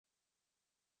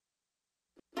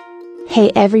Hey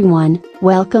everyone,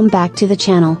 welcome back to the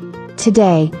channel.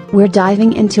 Today, we're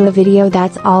diving into a video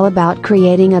that's all about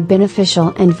creating a beneficial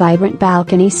and vibrant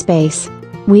balcony space.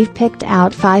 We've picked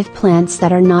out 5 plants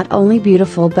that are not only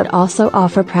beautiful but also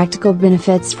offer practical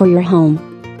benefits for your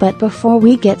home. But before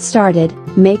we get started,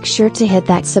 make sure to hit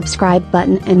that subscribe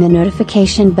button and the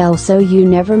notification bell so you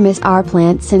never miss our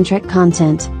plant-centric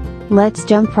content. Let's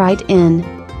jump right in.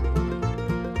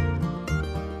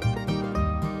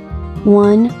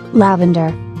 1.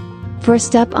 Lavender.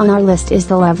 First up on our list is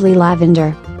the lovely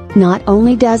lavender. Not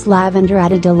only does lavender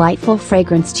add a delightful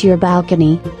fragrance to your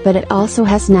balcony, but it also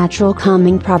has natural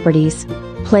calming properties.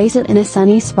 Place it in a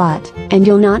sunny spot, and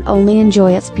you'll not only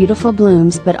enjoy its beautiful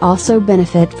blooms but also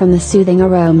benefit from the soothing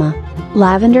aroma.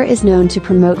 Lavender is known to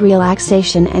promote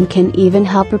relaxation and can even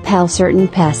help repel certain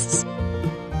pests.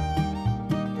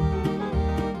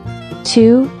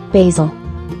 2. Basil.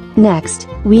 Next,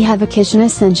 we have a kitchen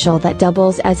essential that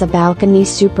doubles as a balcony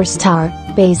superstar,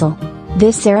 basil.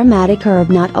 This aromatic herb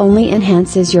not only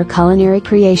enhances your culinary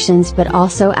creations but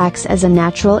also acts as a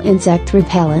natural insect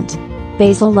repellent.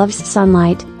 Basil loves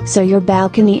sunlight, so your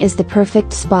balcony is the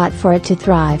perfect spot for it to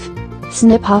thrive.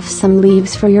 Snip off some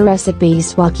leaves for your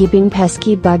recipes while keeping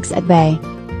pesky bugs at bay.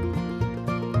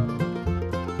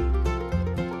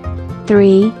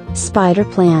 3. Spider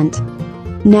plant.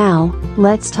 Now,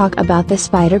 let's talk about the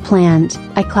spider plant,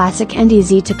 a classic and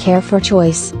easy to care for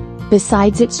choice.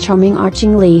 Besides its charming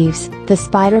arching leaves, the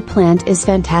spider plant is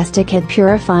fantastic at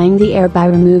purifying the air by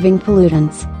removing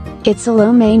pollutants. It's a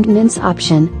low-maintenance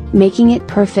option, making it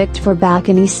perfect for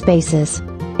balcony spaces.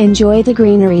 Enjoy the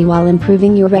greenery while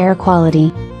improving your air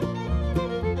quality.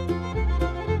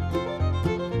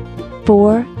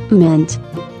 4. Mint.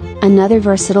 Another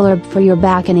versatile herb for your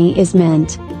balcony is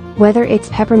mint. Whether it's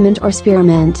peppermint or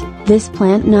spearmint, this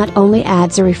plant not only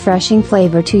adds a refreshing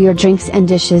flavor to your drinks and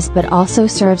dishes but also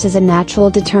serves as a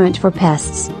natural deterrent for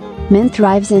pests. Mint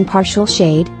thrives in partial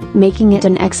shade, making it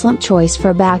an excellent choice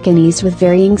for balconies with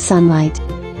varying sunlight.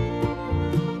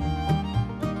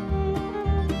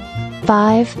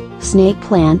 5. Snake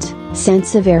plant,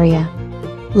 Sansevieria.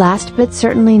 Last but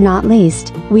certainly not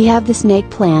least, we have the snake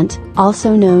plant,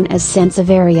 also known as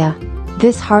Sansevieria.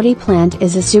 This hardy plant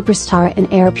is a superstar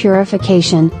in air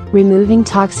purification, removing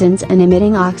toxins and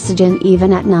emitting oxygen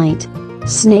even at night.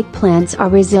 Snake plants are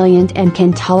resilient and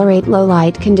can tolerate low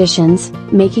light conditions,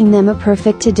 making them a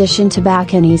perfect addition to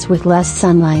balconies with less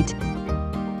sunlight.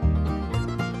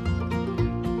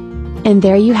 And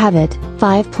there you have it,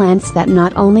 5 plants that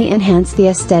not only enhance the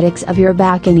aesthetics of your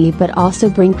balcony but also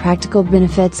bring practical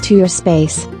benefits to your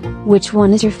space. Which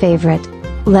one is your favorite?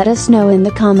 Let us know in the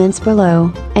comments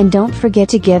below, and don't forget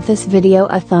to give this video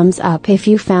a thumbs up if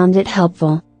you found it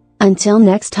helpful. Until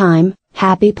next time,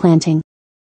 happy planting!